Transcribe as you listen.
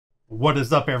What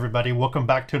is up, everybody? Welcome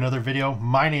back to another video.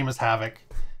 My name is Havoc.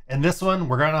 In this one,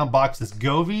 we're going to unbox this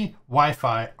Govee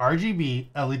Wi-Fi RGB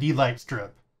LED light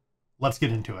strip. Let's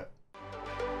get into it.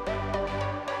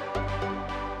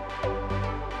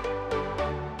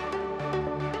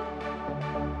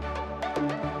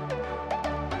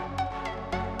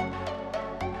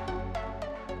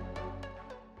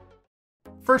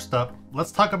 First up,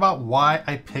 let's talk about why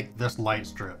I picked this light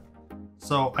strip.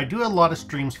 So I do a lot of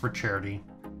streams for charity,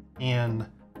 and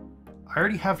I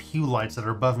already have hue lights that are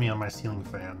above me on my ceiling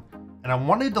fan. And I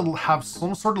wanted to have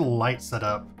some sort of light set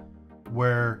up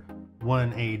where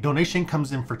when a donation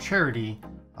comes in for charity,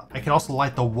 I can also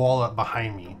light the wall up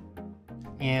behind me.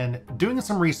 And doing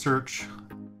some research,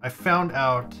 I found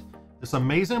out this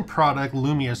amazing product,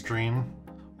 Lumia Stream.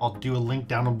 I'll do a link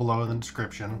down below in the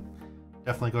description.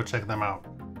 Definitely go check them out.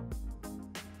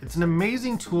 It's an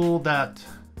amazing tool that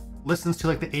listens to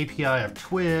like the API of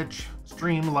Twitch,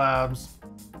 Streamlabs,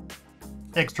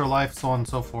 Extra Life, so on and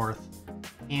so forth,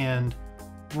 and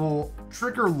will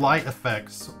trigger light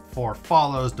effects for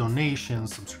follows,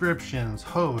 donations, subscriptions,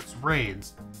 hosts,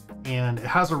 raids, and it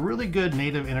has a really good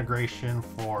native integration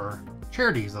for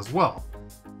charities as well.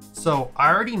 So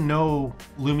I already know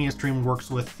Lumia Stream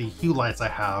works with the hue lights I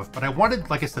have, but I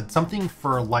wanted, like I said, something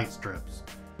for light strips.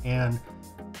 And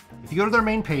if you go to their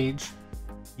main page,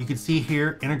 you can see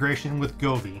here integration with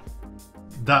Govee.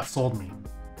 That sold me.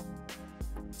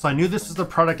 So I knew this is the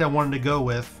product I wanted to go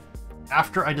with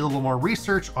after I did a little more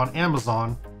research on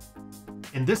Amazon.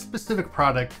 And this specific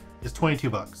product is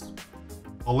 22 bucks.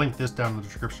 I'll link this down in the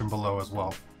description below as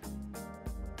well.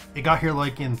 It got here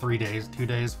like in 3 days, 2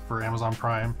 days for Amazon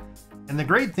Prime. And the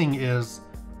great thing is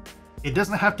it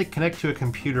doesn't have to connect to a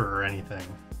computer or anything.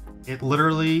 It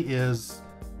literally is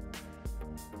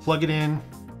plug it in,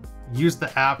 use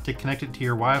the app to connect it to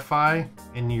your Wi-Fi,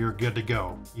 and you're good to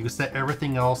go. You can set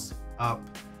everything else up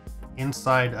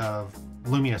inside of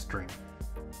Lumia Stream.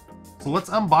 So let's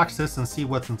unbox this and see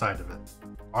what's inside of it.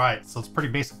 All right, so it's a pretty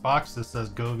basic box. This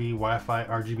says Govee Wi-Fi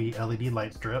RGB LED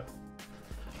light strip.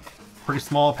 Pretty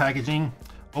small packaging.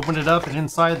 Open it up, and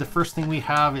inside the first thing we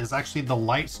have is actually the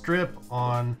light strip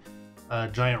on a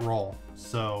giant roll.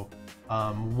 So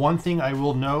one thing I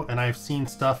will note, and I've seen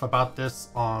stuff about this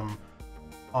on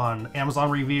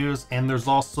Amazon reviews, and there's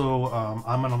also,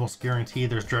 I'm gonna almost guarantee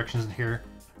there's directions in here.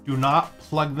 Do not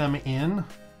plug them in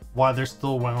while they're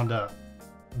still wound up.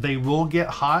 They will get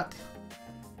hot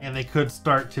and they could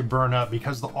start to burn up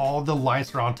because all the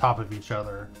lights are on top of each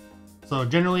other. So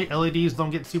generally LEDs don't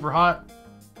get super hot,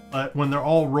 but when they're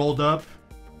all rolled up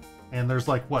and there's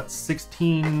like what,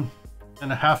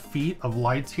 16.5 feet of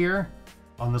lights here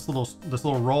on this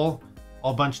little roll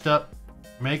all bunched up,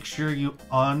 make sure you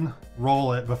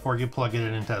unroll it before you plug it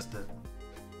in and test it.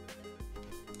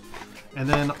 And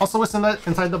then also what's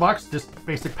inside the box, just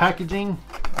basic packaging,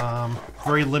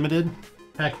 very limited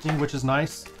packaging, which is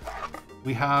nice.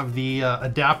 We have the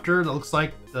adapter that looks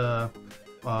like the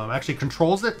actually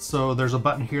controls it. So there's a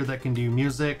button here that can do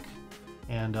music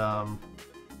and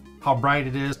how bright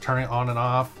it is, turn it on and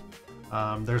off.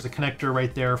 There's a connector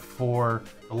right there for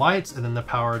the lights, and then the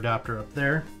power adapter up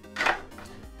there.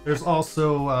 There's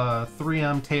also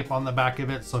 3M tape on the back of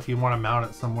it, so if you want to mount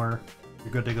it somewhere,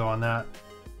 you're good to go on that.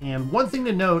 And one thing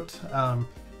to note,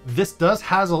 this does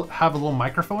have a little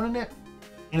microphone in it,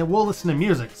 and it will listen to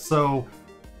music. So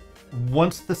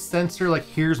once the sensor like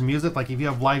hears music, like if you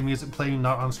have live music playing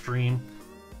not on stream,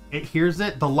 it hears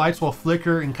it, the lights will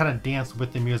flicker and kind of dance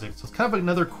with the music. So it's kind of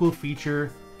another cool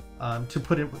feature to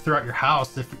put it throughout your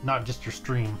house, if not just your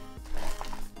stream.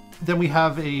 Then we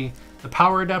have the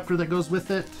power adapter that goes with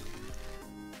it.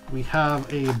 We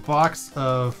have a box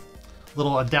of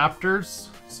little adapters.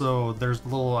 So there's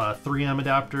little 3M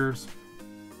adapters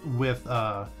with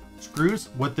screws.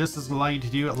 What this is allow you to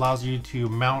do, it allows you to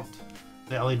mount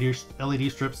the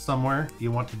LED strips somewhere if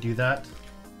you want to do that.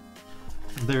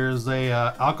 There's a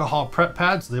alcohol prep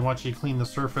pad, so they want you to clean the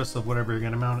surface of whatever you're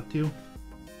going to mount it to.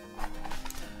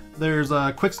 There's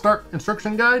a quick start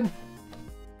instruction guide.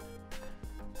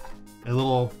 A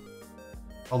little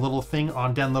thing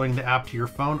on downloading the app to your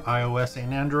phone, iOS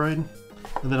and Android.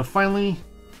 And then finally,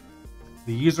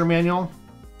 the user manual.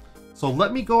 So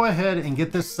let me go ahead and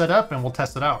get this set up and we'll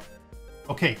test it out.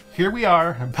 Okay, here we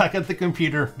are back at the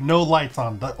computer, no lights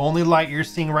on. The only light you're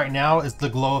seeing right now is the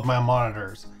glow of my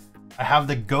monitors. I have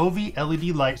the Govee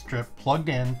LED light strip plugged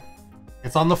in.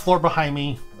 It's on the floor behind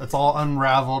me. It's all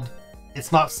unraveled.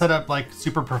 It's not set up like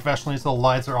super professionally, so the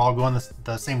lights are all going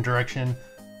the same direction.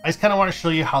 I just kind of want to show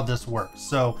you how this works.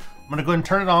 So I'm going to go ahead and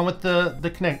turn it on with the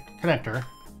connector.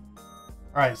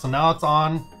 All right, so now it's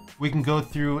on. We can go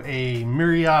through a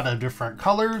myriad of different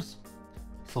colors.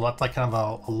 So that's like kind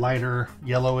of a lighter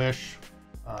yellowish,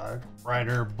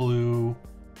 brighter blue.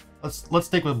 Let's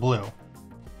stick with blue.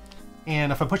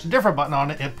 And if I push a different button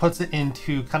on it, it puts it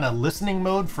into kind of listening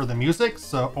mode for the music.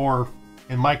 So, or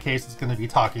in my case, it's going to be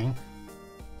talking.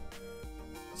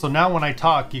 So now when I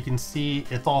talk, you can see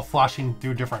it's all flashing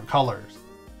through different colors.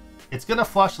 It's going to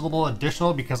flash a little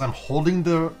additional because I'm holding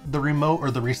the remote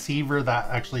or the receiver that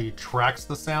actually tracks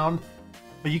the sound,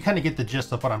 but you kind of get the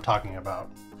gist of what I'm talking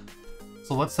about.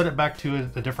 So let's set it back to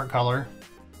a different color.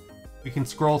 We can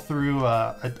scroll through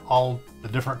all the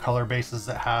different color bases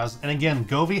it has. And again,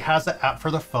 Govee has an app for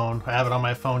the phone. I have it on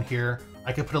my phone here.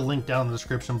 I could put a link down in the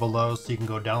description below so you can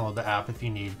go download the app if you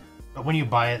need. But when you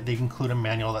buy it, they include a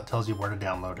manual that tells you where to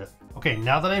download it. Okay,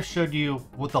 now that I've showed you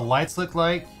what the lights look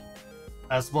like,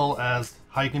 as well as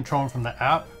how you control them from the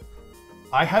app,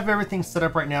 I have everything set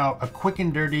up right now, a quick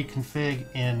and dirty config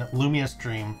in Lumia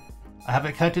Stream. I have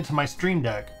it connected to my Stream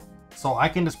Deck, so I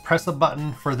can just press a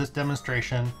button for this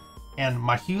demonstration, and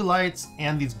my Hue lights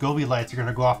and these Govee lights are going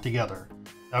to go off together.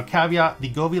 Now caveat, the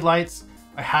Govee lights,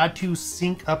 I had to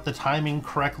sync up the timing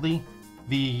correctly.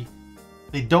 They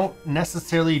don't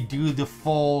necessarily do the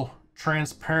full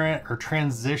transparent or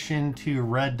transition to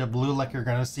red to blue like you're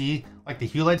going to see like the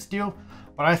Hue lights do,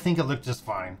 but I think it looked just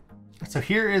fine. So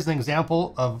here is an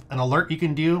example of an alert you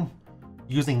can do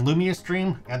using Lumia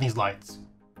Stream and these lights.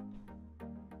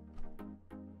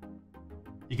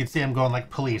 You can see I'm going like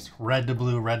police, red to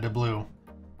blue, red to blue.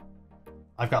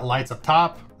 I've got lights up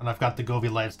top and I've got the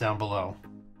Govee lights down below.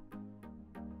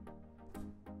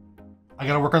 I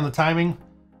gotta work on the timing,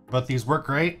 but these work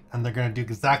great and they're gonna do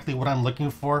exactly what I'm looking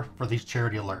for these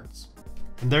charity alerts.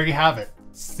 And there you have it,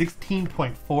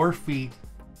 16.4 feet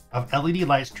of LED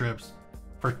light strips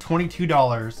for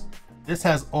 $22. This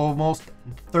has almost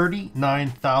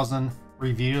 39,000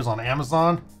 reviews on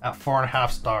Amazon at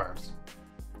 4.5 stars.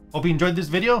 Hope you enjoyed this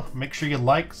video. Make sure you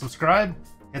like, subscribe,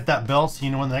 hit that bell so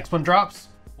you know when the next one drops.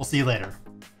 We'll see you later.